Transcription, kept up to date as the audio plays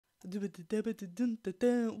What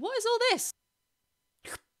is all this?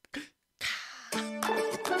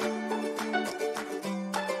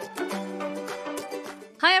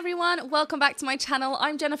 Hi everyone, welcome back to my channel.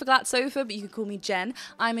 I'm Jennifer Glatzhofer, but you can call me Jen.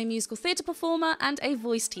 I'm a musical theatre performer and a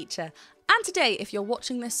voice teacher. And today, if you're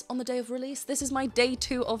watching this on the day of release, this is my day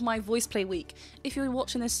 2 of my VoicePlay week. If you're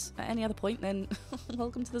watching this at any other point, then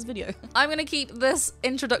welcome to this video. I'm going to keep this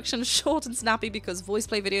introduction short and snappy because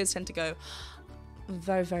VoicePlay videos tend to go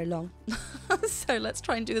very, very long. So let's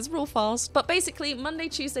try and do this real fast. But basically, Monday,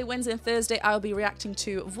 Tuesday, Wednesday, and Thursday, I'll be reacting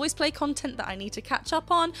to VoicePlay content that I need to catch up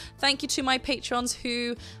on. Thank you to my patrons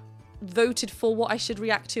who voted for what I should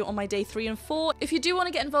react to on my day 3 and 4. If you do want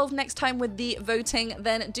to get involved next time with the voting,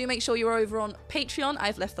 then do make sure you're over on Patreon.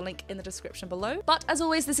 I've left the link in the description below. But as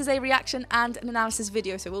always, this is a reaction and an analysis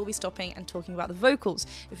video, so we'll be stopping and talking about the vocals.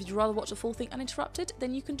 If you'd rather watch the full thing uninterrupted,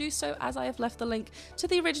 then you can do so, as I have left the link to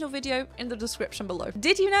the original video in the description below.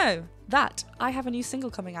 Did you know that I have a new single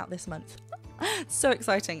coming out this month? So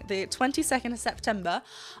exciting. The 22nd of September.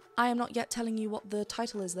 I am not yet telling you what the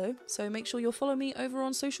title is though, so make sure you'll follow me over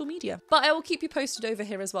on social media. But I will keep you posted over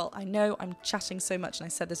here as well. I know I'm chatting so much and I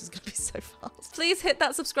said this is going to be so fast. Please hit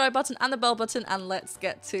that subscribe button and the bell button and let's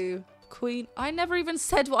get to Koehn. I never even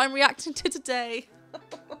said what I'm reacting to today. I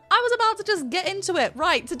was about to just get into it.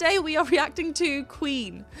 Right, today we are reacting to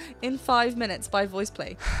Koehn in 5 minutes by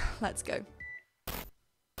VoicePlay. Let's go.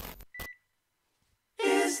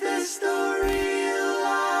 Is this the real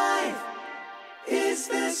life? Is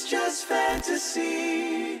this just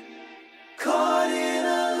fantasy? Caught in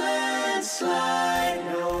a landslide,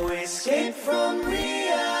 no escape from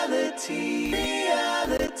reality.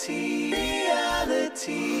 Reality.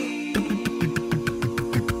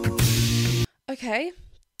 Okay.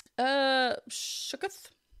 Shooketh.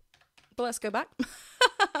 But let's go back.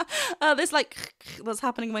 This like that's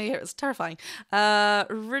happening in my ear. It's terrifying.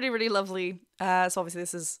 Really, really lovely. So obviously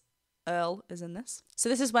this is Earl is in this. So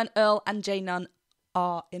this is when Earl and Jay Nunn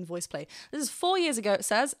are in VoicePlay. This is 4 years ago, it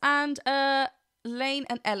says, and Lane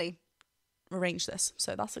and Ellie arranged this.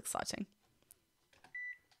 So that's exciting.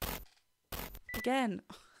 Again.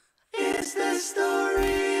 Is this the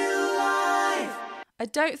real life? I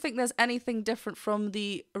don't think there's anything different from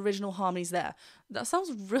the original harmonies there. That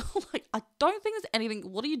sounds real like, I don't think there's anything,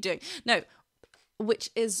 what are you doing? No, which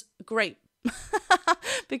is great.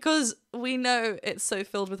 Because we know it's so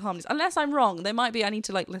filled with harmonies. Unless I'm wrong, there might be, I need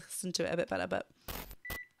to like listen to it a bit better, but.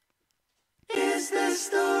 Is this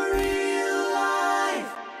the real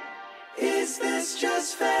life? Is this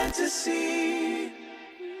just fantasy?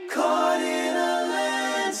 Caught in a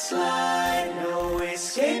landslide, no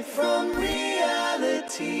escape from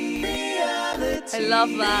reality. Reality. I love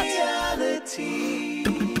that. Reality.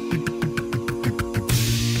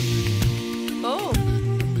 Oh.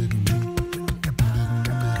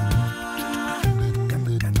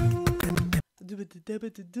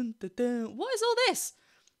 What is all this?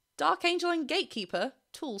 Dark Angel and Gatekeeper,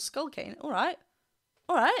 Tool, Skull Cane. All right.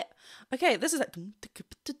 All right. Okay, this is like.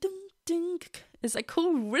 It's a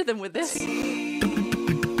cool rhythm with this.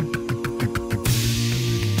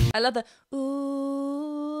 I love the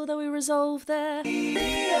ooh that we resolve there.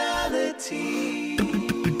 Reality.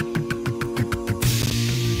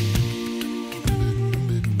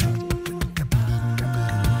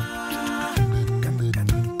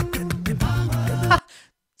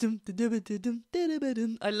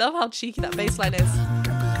 I love how cheeky that bass line is.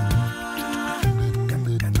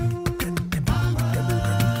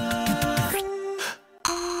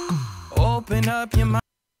 Open up your mind.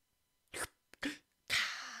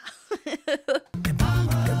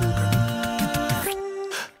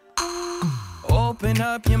 Open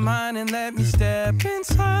up your mind and let me step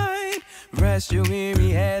inside. Rest your weary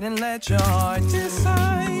head and let your heart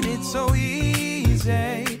decide. It's so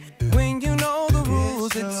easy when you know the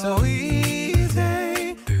rules. It's so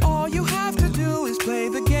easy. All you have to do is play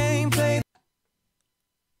the game.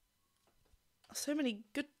 So many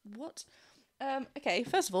good what? Okay,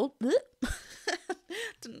 first of all,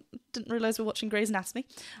 didn't realise we're watching Grey's Anatomy.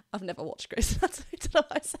 I've never watched Grey's Anatomy. I don't know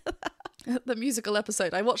why I said that. The musical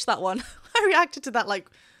episode, I watched that one. I reacted to that like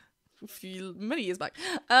many years back.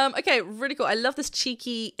 Okay, really cool. I love this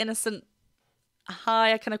cheeky, innocent,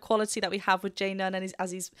 high kind of quality that we have with Jay Nunn and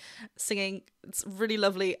as he's singing. It's really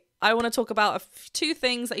lovely. I want to talk about two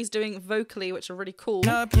things that he's doing vocally, which are really cool.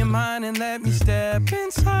 Up your mind and let me step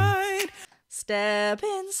inside. Step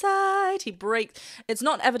inside. He breaks. It's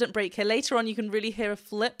not an evident break here. Later on, you can really hear a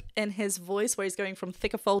flip in his voice where he's going from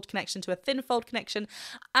thicker fold connection to a thin fold connection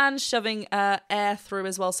and shoving air through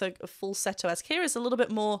as well. So a falsetto-esque. Here is a little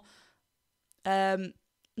bit more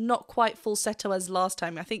not quite falsetto as last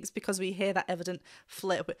time. I think it's because we hear that evident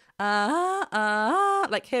flip.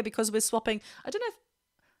 Like here, because we're swapping. I don't know if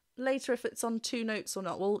later if it's on 2 notes or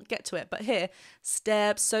not. We'll get to it. But here,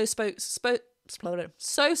 step, so spoken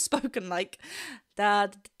like da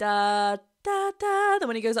da da da. Then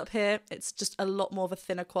when he goes up here, it's just a lot more of a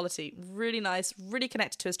thinner quality. Really nice, really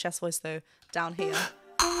connected to his chest voice though, down here.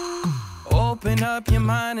 Open up your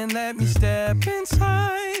mind and let me step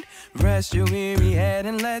inside. Rest your weary head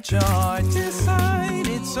and let your heart decide.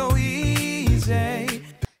 It's so easy.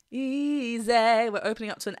 Easy. We're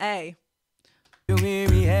opening up to an A. Your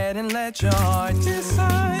weary head and let your heart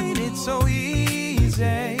decide. It's so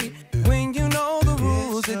easy. When you know the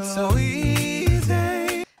rules, it's so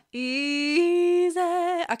easy. Easy.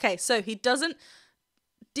 Okay, so he doesn't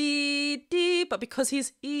D, but because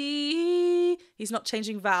he's E, he's not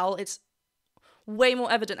changing vowel. It's way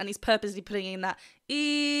more evident, and he's purposely putting in that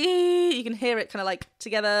E. You can hear it kind of like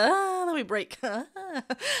together. Then we break.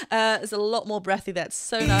 There's a lot more breathy there. It's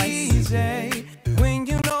so nice. Easy. When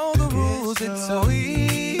you know the rules, it's so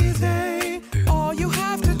easy. All you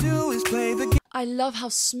have to do is play the game. I love how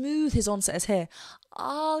smooth his onset is here.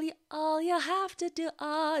 All you have to do,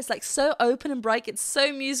 it's like so open and bright. It's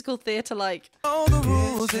so musical theatre like. Know the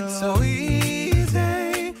rules, it's so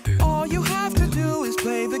easy. All you have to do is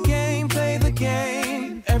play the game, play the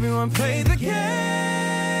game. Everyone play the game.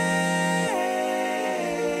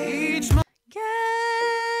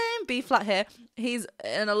 Game. B flat here. He's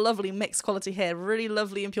in a lovely mixed quality here. Really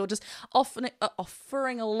lovely and pure. Just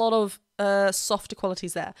offering a lot of softer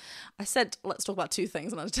qualities there. I said let's talk about 2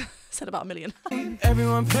 things, and I said about a million.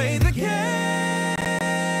 Everyone play the game.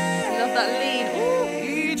 I love that lead. Ooh.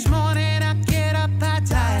 Each morning I get up, I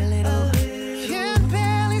die a little. Can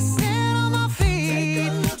barely stand on my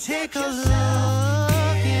feet. Take a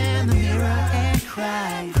look in the mirror and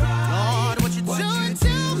cry. Lord, what you doing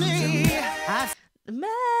to me?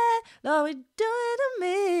 Man, Lord, what you doing to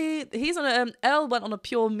me? He's on a L went on a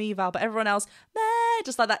pure me vowel, but everyone else, man,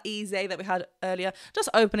 just like that easy that we had earlier, just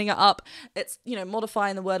opening it up. It's, you know,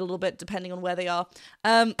 modifying the word a little bit depending on where they are.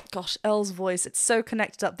 Gosh, L's voice, it's so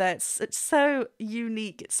connected up there. It's so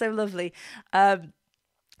unique. It's so lovely. And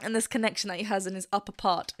this connection that he has in his upper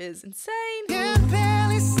part is insane.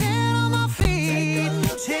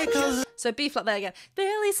 So B flat there again.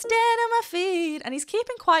 Barely stand on my feet, and he's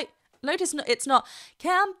keeping quite. Notice it's not,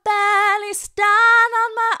 can barely stand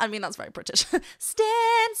on my, I mean, that's very British. Stand.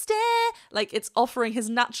 Like it's offering his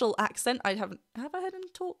natural accent. Have I heard him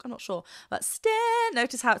talk? I'm not sure. But stand,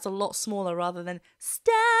 notice how it's a lot smaller rather than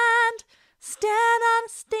stand on.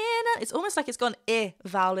 It's almost like it's got an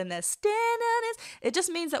vowel in there. Stand on. It just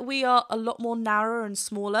means that we are a lot more narrow and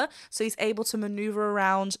smaller. So he's able to maneuver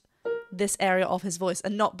around this area of his voice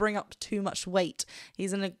and not bring up too much weight.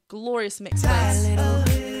 He's in a glorious mixed place.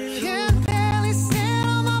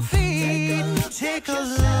 Take a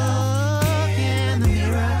look in the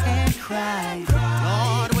mirror and cry.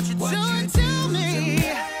 Lord, what you doing to me?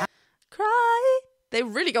 Cry. They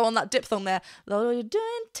really go on that diphthong there. Lord, what you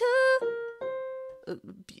doing to?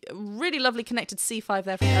 Really lovely connected C5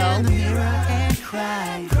 there from L. In the mirror and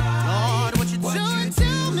cry. Lord, what you doing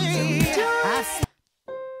to me?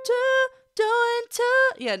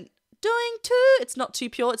 Yeah, doing to. It's not too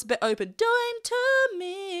pure. It's a bit open. Doing to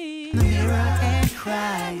me. In the mirror and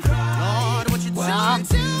cry. Lord, what you doing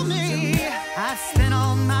to me? I spent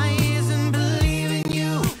all my years in believing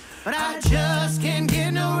you, but I just can't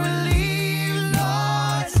get no relief.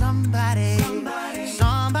 Lord, somebody,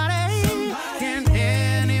 can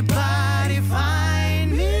anybody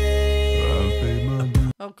find me?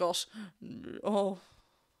 Oh gosh. Oh.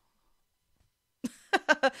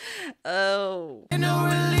 Oh. No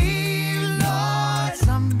relief, Lord,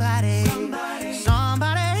 somebody.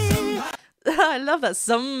 I love that.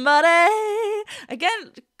 Somebody.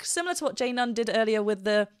 Again, similar to what J Nunn did earlier with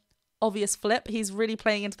the obvious flip, he's really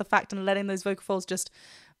playing into the fact and letting those vocal folds just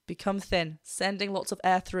become thin, sending lots of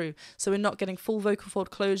air through. So we're not getting full vocal fold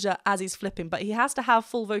closure as he's flipping, but he has to have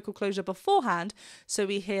full vocal closure beforehand so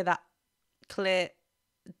we hear that clear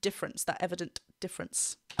difference, that evident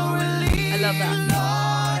difference. I love that.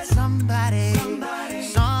 Lord, somebody,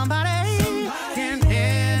 can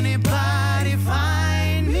anybody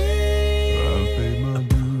find me? I've paid my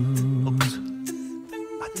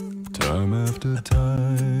dues, time after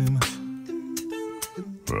time.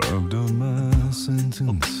 I've done my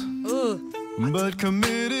sentence, but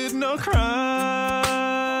committed no crime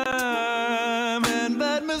and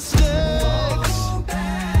bad mistakes.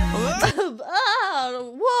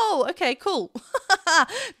 Whoa, okay, cool.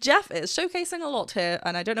 Jeff is showcasing a lot here,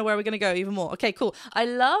 and I don't know where we're going to go even more. Okay, cool. I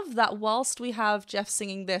love that whilst we have Jeff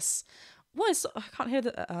singing this what is, I can't hear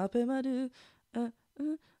the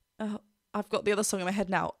I've got the other song in my head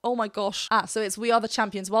now. Oh my gosh. So it's We Are the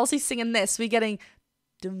Champions. Whilst he's singing this, we're getting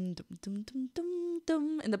dum dum dum dum dum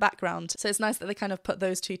dum in the background. So it's nice that they kind of put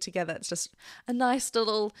those two together. It's just a nice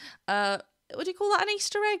little would you call that an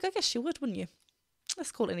Easter egg? I guess you would, wouldn't you?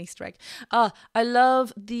 Let's call it an Easter egg. I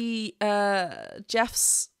love the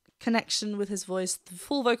Jeff's connection with his voice, the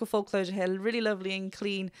full vocal fold closure here, really lovely and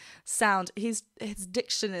clean sound. His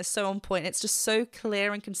diction is so on point. It's just so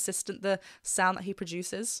clear and consistent, the sound that he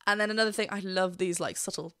produces. And then another thing, I love these like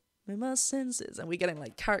subtle with my senses, and we're getting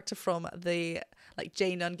like character from the like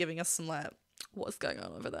J Nun giving us some like what's going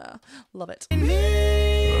on over there. Love it. Oh,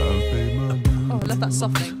 I love that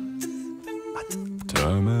softening.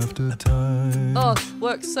 Time after time. Oh,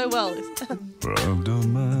 works so well. I've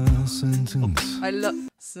done my sentence. I love.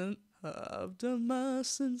 I've done my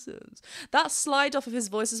sentence. That slide off of his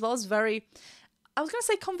voice as well is very, I was going to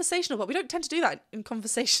say conversational, but we don't tend to do that in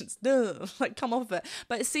conversations. No, like come off of it.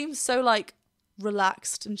 But it seems so like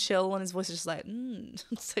relaxed and chill, and his voice is just like,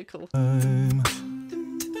 it's so cool. I've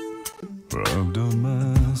done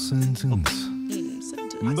my sentence.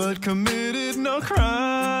 But committed no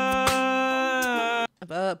crime.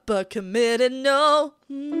 But committed no.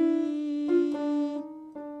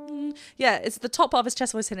 Yeah, it's the top part of his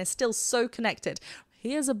chest voice and it's still so connected.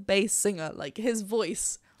 He is a bass singer, like his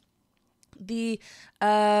voice. The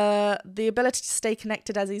ability to stay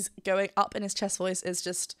connected as he's going up in his chest voice is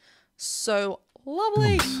just so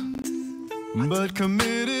lovely. But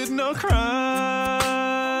committed no crime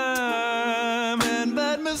and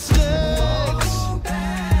bad mistakes.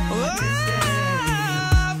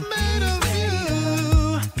 I've made of you.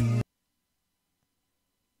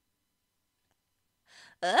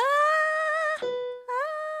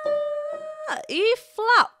 E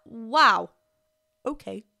flat. Wow.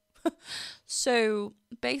 Okay. So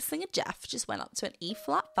bass singer Jeff just went up to an E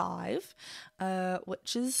flat 5,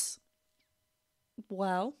 which is,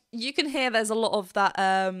 well, you can hear there's a lot of that.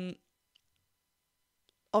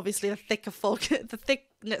 Obviously the thicker folk, the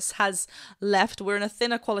thickness has left. We're in a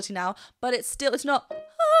thinner quality now, but it's not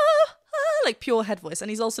like pure head voice, and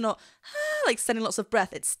he's also not like sending lots of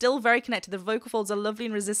breath. It's still very connected. The vocal folds are lovely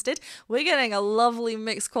and resisted. We're getting a lovely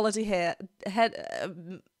mixed quality here.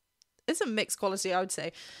 It's a mixed quality, I would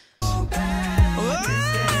say.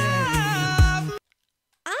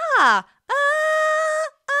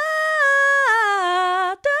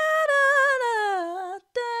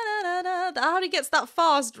 How he gets that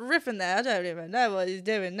fast riff in there, I don't even know what he's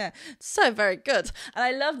doing there. It's so very good. And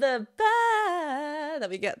I love the that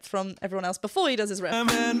we get from everyone else before he does his riff. I've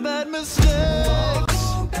made mistakes.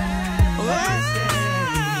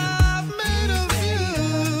 I've made of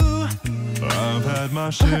you. I've had my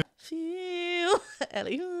share.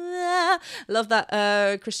 Ellie. Love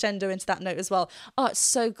that crescendo into that note as well. Oh, it's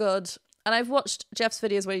so good. And I've watched Jeff's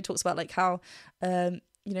videos where he talks about like how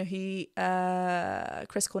you know,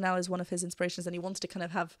 Chris Cornell is one of his inspirations, and he wanted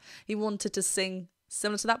to sing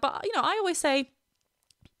similar to that. But you know, I always say,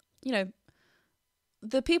 you know,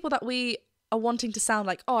 the people that we are wanting to sound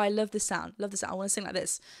like, oh, I love this sound, I want to sing like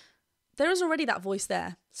this. There is already that voice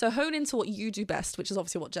there. So hone into what you do best, which is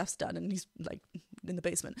obviously what Jeff's done, and he's like in the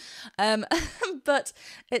basement. But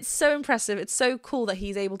it's so impressive. It's so cool that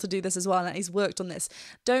he's able to do this as well, and that he's worked on this.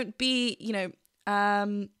 Don't be, you know,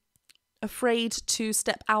 afraid to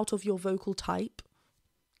step out of your vocal type.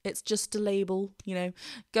 It's just a label, you know.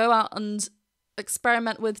 Go out and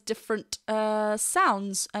experiment with different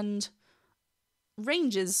sounds and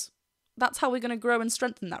ranges. That's how we're going to grow and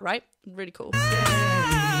strengthen that, right? Really cool.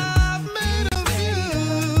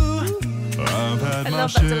 I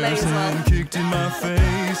love that delay as well. Kicked in my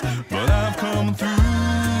face, but I've come through.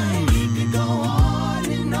 You go on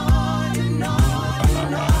and on and on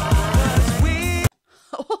and on.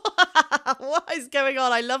 What is going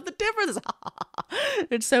on? I love the difference.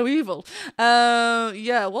 It's so evil.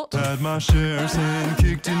 Yeah, what? Had my share and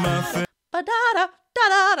kicked in my face. Ba-da-da,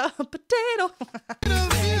 da-da-da, potato.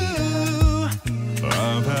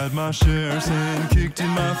 I've had my share and kicked in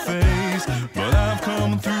my face, but I've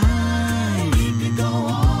come through. You go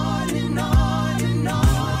on and on and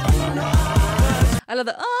on and on. I love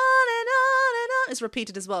that on and on and on. It's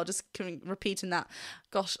repeated as well, just repeating that.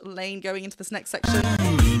 Gosh, Lane going into this next section.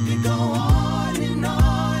 You go on and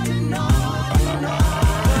on and on and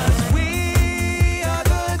on. We are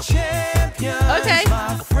the champions, okay.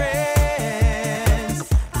 My friends.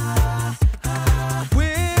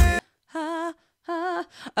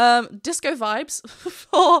 Disco vibes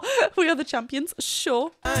for We Are the Champions,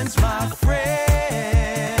 sure. My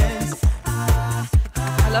friends.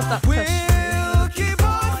 I love that push. We'll keep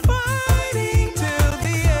on fighting till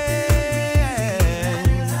the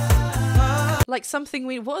like something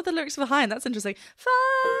what are the lyrics behind? That's interesting.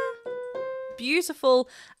 Beautiful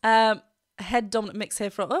head dominant mix here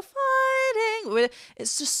from fighting.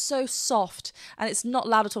 It's just so soft, and it's not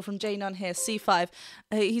loud at all from J Nunn here. C5.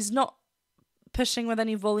 He's not pushing with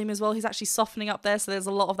any volume as well. He's actually softening up there, so there's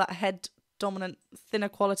a lot of that head dominant thinner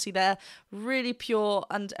quality there. Really pure,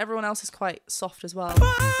 and everyone else is quite soft as well.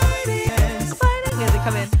 Fighting. Here they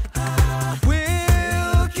come in.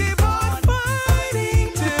 We'll keep on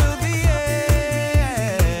fighting till the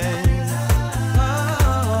end.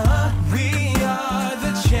 We are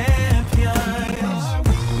the champions.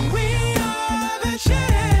 We are the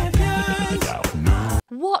champions.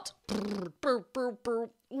 What?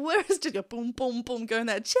 Where is it? Boom, boom, boom, going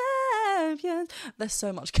there. Champions. There's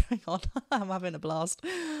so much going on. I'm having a blast.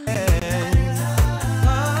 We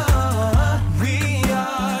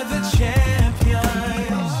are the champions.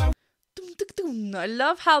 I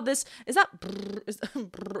love how this is that. Is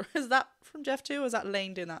that from Jeff too, or is that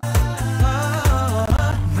Lane doing that?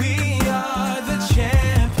 We are the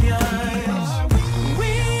champions.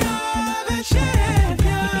 We are the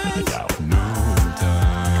champions. No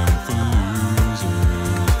time for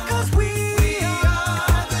losers. 'Cause we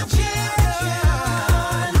are the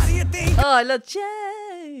champions. Do you think? Oh, I love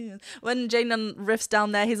Jay. When Jayden riffs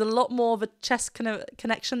down there, he's a lot more of a chest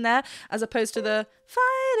connection there, as opposed to the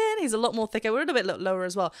fighting. He's a lot more thicker. We're a bit lower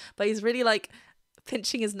as well, but he's really like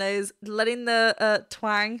pinching his nose, letting the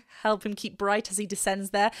twang help him keep bright as he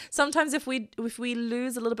descends there. Sometimes if we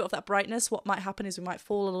lose a little bit of that brightness, what might happen is we might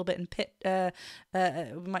fall a little bit and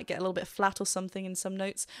we might get a little bit flat or something in some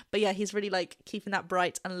notes. But yeah, he's really like keeping that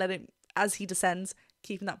bright and letting, as he descends,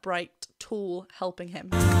 keeping that bright tool helping him.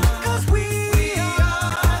 'Cause we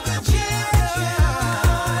are the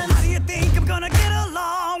champions. Do you think I'm gonna get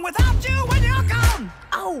along without you when you're gone?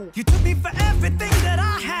 Oh! You took me for everything that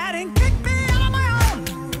I had and kicked me out of my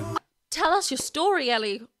own. Tell us your story,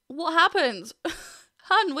 Ellie. What happened?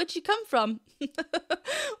 Hun, where'd you come from?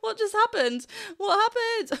 What just happened? What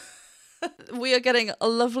happened? We are getting a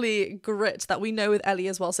lovely grit that we know with Ellie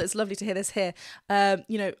as well, so it's lovely to hear this here.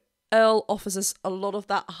 You know, Earl offers us a lot of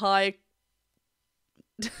that high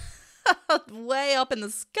way up in the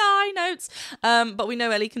sky notes, but we know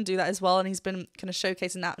Ellie can do that as well, and he's been kind of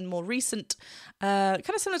showcasing that in more recent, kind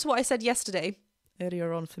of similar to what I said yesterday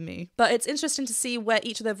earlier on for me. But it's interesting to see where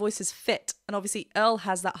each of their voices fit, and obviously Earl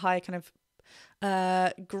has that high kind of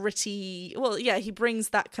gritty, well yeah, he brings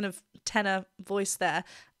that kind of tenor voice there.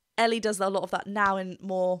 Ellie does a lot of that now in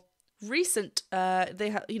more recent, they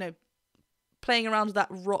have, you know, playing around with that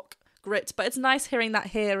rock grit, but it's nice hearing that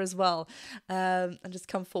here as well, and just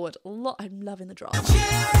come forward a lot. I'm loving the drop. Do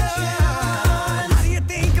you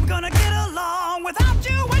think I'm gonna get along without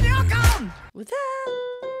you when you're gone?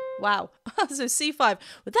 Wow. So C5,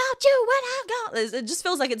 without you when I'm gone. It just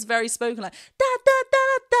feels like it's very spoken, like da da da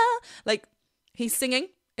da da. Like he's singing,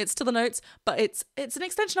 it's to the notes, but it's an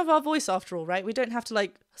extension of our voice after all, right? We don't have to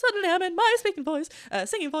like suddenly I'm in my speaking voice,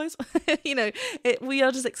 singing voice. You know, we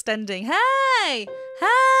are just extending. Hey,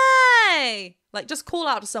 hey, like just call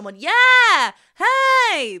out to someone. Yeah,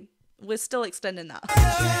 hey. We're still extending that.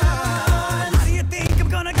 Do you think I'm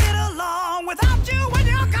gonna get along without you when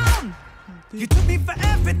you're gone? You took me for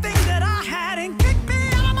everything that I had and kicked me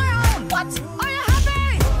out of my own. What? Are you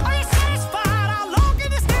happy? Are you satisfied? How long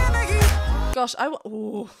can you stand the heat? Gosh, I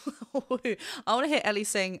want to hear Ellie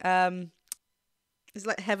sing. It's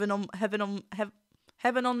like heaven on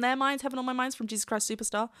their minds, heaven on my minds from Jesus Christ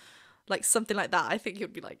Superstar, like something like that. I think it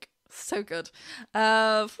would be like so good.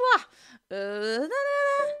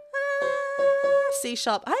 C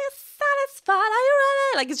sharp. Are you satisfied? Are you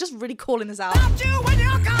ready? Like it's just really calling us out. Without you when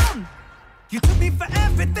you're gone. You took me for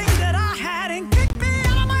everything that I had and kicked me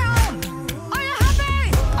out of my own. Are you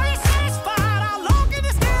happy? Are you satisfied? How long can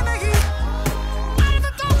you stand the heat? Out of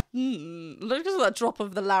the door. Look at that drop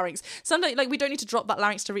of the larynx. Sometimes, like, we don't need to drop that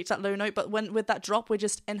larynx to reach that low note, but with that drop, we're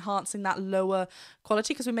just enhancing that lower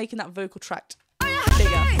quality because we're making that vocal tract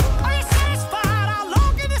bigger. Are you satisfied? How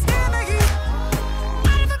long can you stand the heat?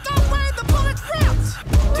 Out of the doorway, the bullets ripped.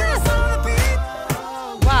 To the sound of the beat.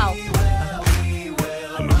 Wow.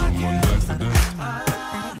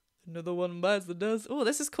 Another one Another one bites the dust. bites the dust. Oh,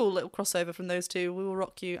 this is cool little crossover from those two. We Will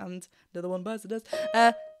Rock You and Another One Bites the Dust.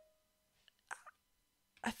 I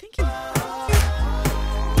think he... Out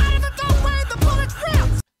of the doorway, the bullets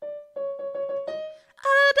ripped.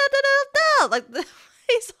 Like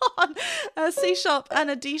he's on a C sharp and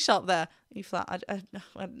a D sharp there. E flat. I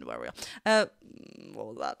don't know where we are. What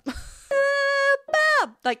was that?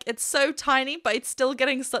 Like it's so tiny, but it's still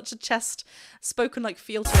getting such a chest spoken like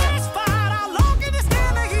feel to it. Satisfied? How long can you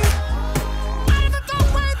stand the heat? Out of the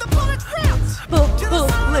doorway, the bullets ripped.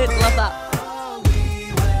 Bullet, love that.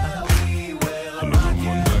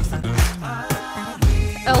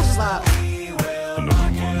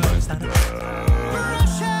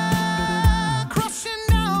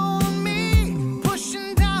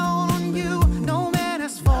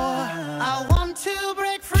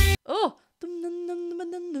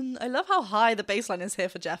 I love how high the bass line is here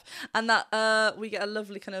for Jeff, and that we get a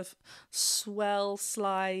lovely kind of swell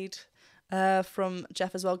slide from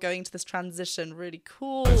Jeff as well, going to this transition. Really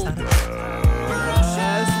cool.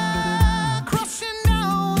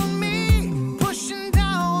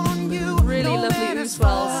 Really lovely ooh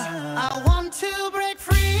swells. I want to break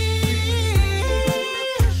free.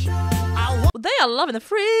 They are loving the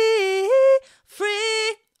free.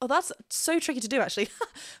 Oh, that's so tricky to do, actually.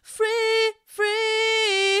 free,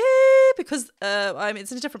 because I mean,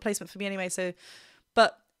 it's in a different placement for me anyway. So,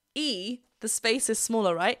 but E, the space is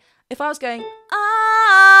smaller, right? If I was going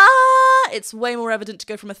it's way more evident to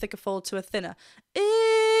go from a thicker fold to a thinner.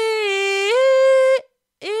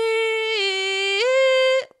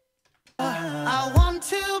 I want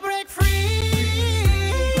to break free.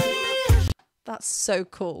 That's so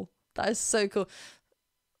cool. That is so cool.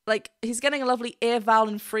 Like, he's getting a lovely ear vowel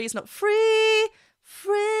in free. It's not free.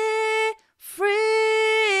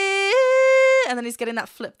 And then he's getting that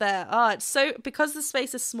flip there. It's so, because the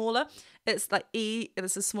space is smaller, it's like E,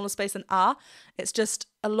 it's a smaller space than R. It's just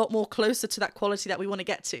a lot more closer to that quality that we want to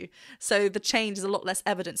get to. So the change is a lot less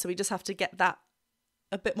evident. So we just have to get that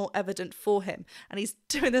a bit more evident for him. And he's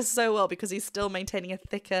doing this so well because he's still maintaining a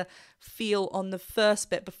thicker feel on the first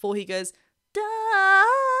bit before he goes da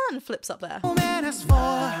and flips up there.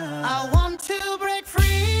 I want to break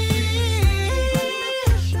free.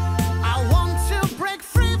 I want to break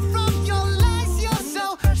free from your lies. You're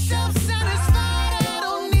so self-satisfied. I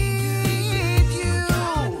don't need you.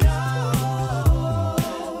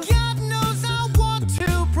 God knows I want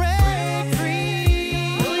to break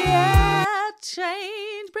free. Oh yeah,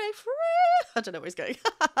 change, break free. I don't know where he's going.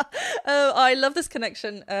 I love this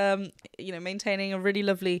connection. You know, maintaining a really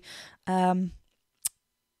lovely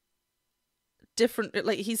different,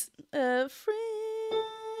 like he's free.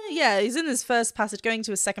 Yeah, he's in his first passage, going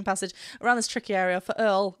to his second passage around this tricky area. For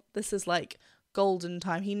Earl, this is like golden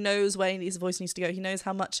time. He knows where his voice needs to go. He knows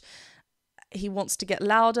how much he wants to get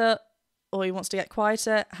louder or he wants to get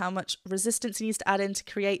quieter, how much resistance he needs to add in to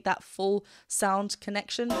create that full sound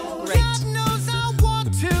connection. Great. God knows I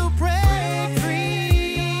want to break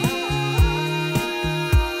free.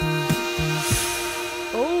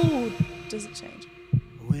 Oh, does it change?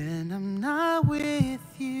 When I'm not with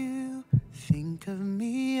you, think of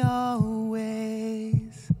me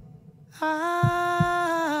always.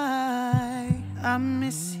 I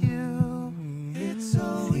miss you. It's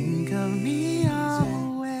so think of me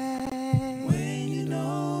always. When you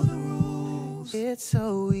know the rules, it's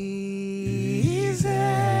so easy.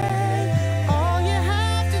 All you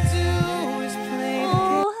have to do is play the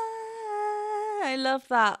game. I love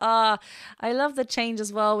that. I love the change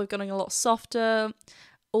as well. We're getting a lot softer.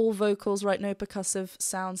 All vocals, right? No percussive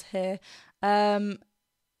sounds here. And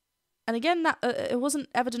again, that it wasn't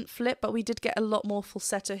evident flip, but we did get a lot more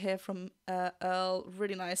falsetto here from Earl.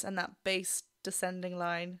 Really nice. And that bass descending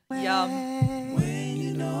line. Yum. When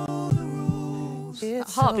you know the rules, That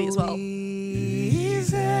heartbeat as well.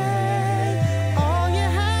 easy. All you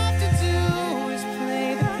have to do is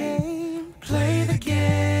play the game. Play the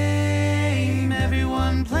game.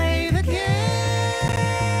 Everyone play the game.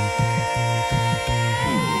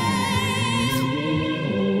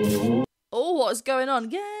 Oh, what is going on?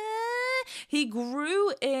 Yeah. He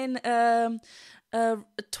grew in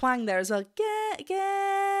twang there as well.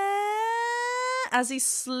 As he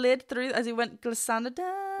slid through, as he went glissando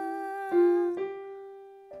down.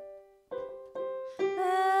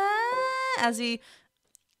 As he,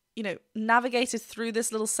 you know, navigated through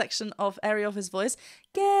this little section of area of his voice.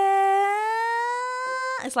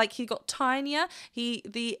 It's like he got tinier.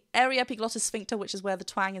 The area epiglottis sphincter, which is where the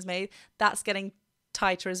twang is made, that's getting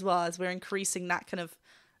tighter as well as we're increasing that kind of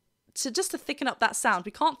to thicken up that sound.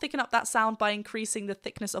 We can't thicken up that sound by increasing the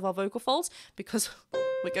thickness of our vocal folds because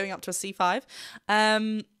we're going up to a C5.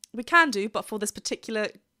 We can do, but for this particular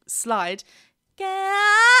slide,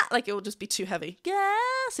 like it will just be too heavy.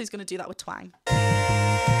 So he's going to do that with twang. I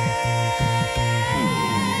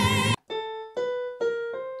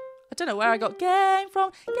don't know where I got game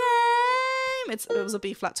from. Game. It was a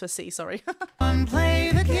B flat to a C. Sorry.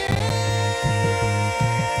 Play the game.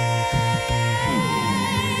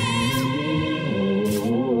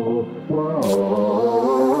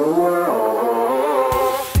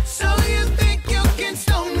 So you think you can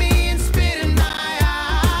stone me and spit in my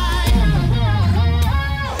eye?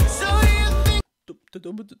 So you think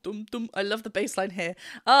I love the bass line here.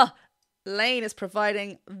 Lane is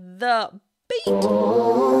providing the beat.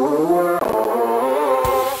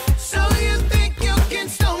 So you think you can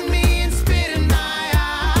stone me and spit in my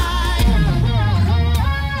eye?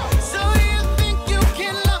 So you think you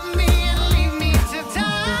can love me and leave me to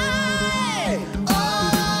die?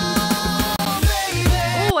 Oh,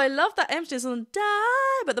 emphasis on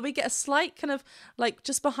die, but then we get a slight kind of like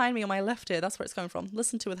just behind me on my left ear. That's where it's coming from.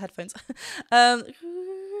 Listen to it with headphones.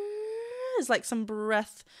 It's like some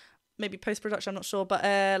breath, maybe post-production, I'm not sure, but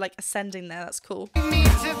like ascending there. That's cool. I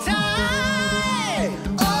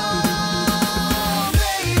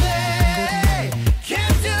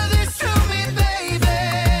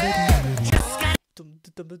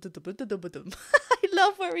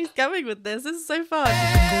love where he's going with this. This is so fun.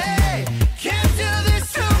 Hey, can't do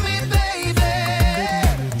this to me, baby.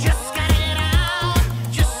 Just gotta get out.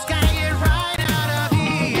 Just gotta get right out of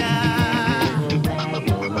here.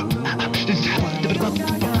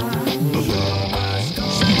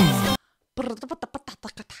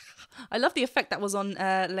 I love the effect that was on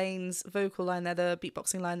Lane's vocal line there, the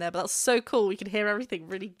beatboxing line there, but that's so cool. We could hear everything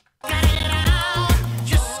really. Gotta get out.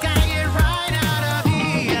 Just gotta get right out of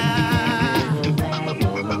here.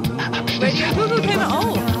 Radio Google came out.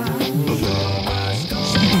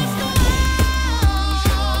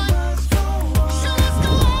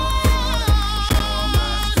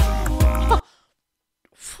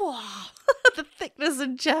 Oh. The thickness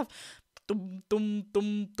of Jeff. Dum dum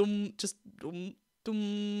dum dum. Just dum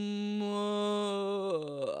dum.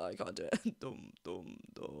 I can't do it. Dum dum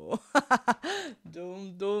dum.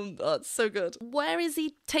 Dum dum. Oh, it's so good. Where is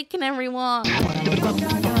he taking everyone?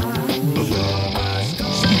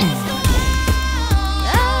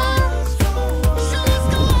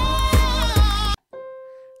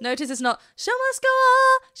 Notice it's not show must go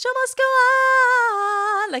on, show must go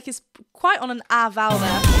on. Like it's quite on an ah vowel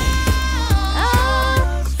there.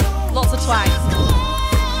 Lots of twang.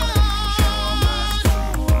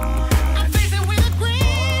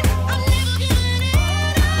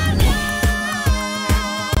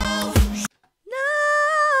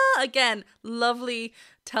 No! Again, lovely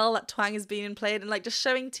tell that twang is being played and like just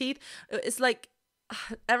showing teeth. It's like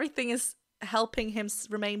everything is helping him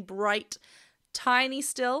remain bright. Tiny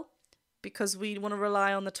still, because we want to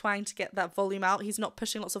rely on the twang to get that volume out. He's not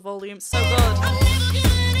pushing lots of volume. So good.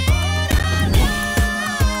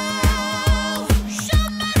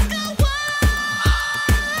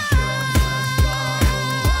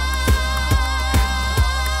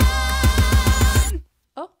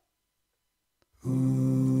 Oh.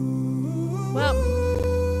 Well.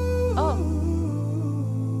 Oh.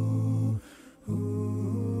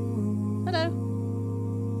 Hello.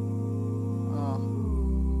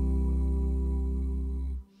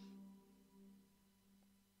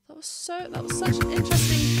 That was such an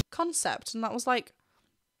interesting concept, and that was like,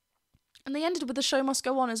 and they ended with the show must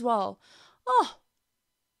go on as well. Oh,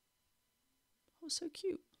 that was so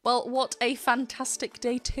cute. Well, what a fantastic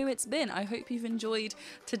day 2 it's been. I hope you've enjoyed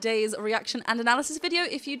today's reaction and analysis video.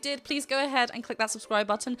 If you did, please go ahead and click that subscribe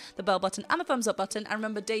button, the bell button, and the thumbs up button. And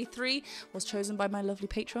remember, day 3 was chosen by my lovely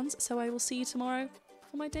patrons, so I will see you tomorrow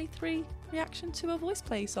for my day 3 reaction to a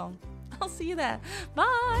VoicePlay song. I'll see you there.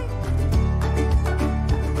 Bye.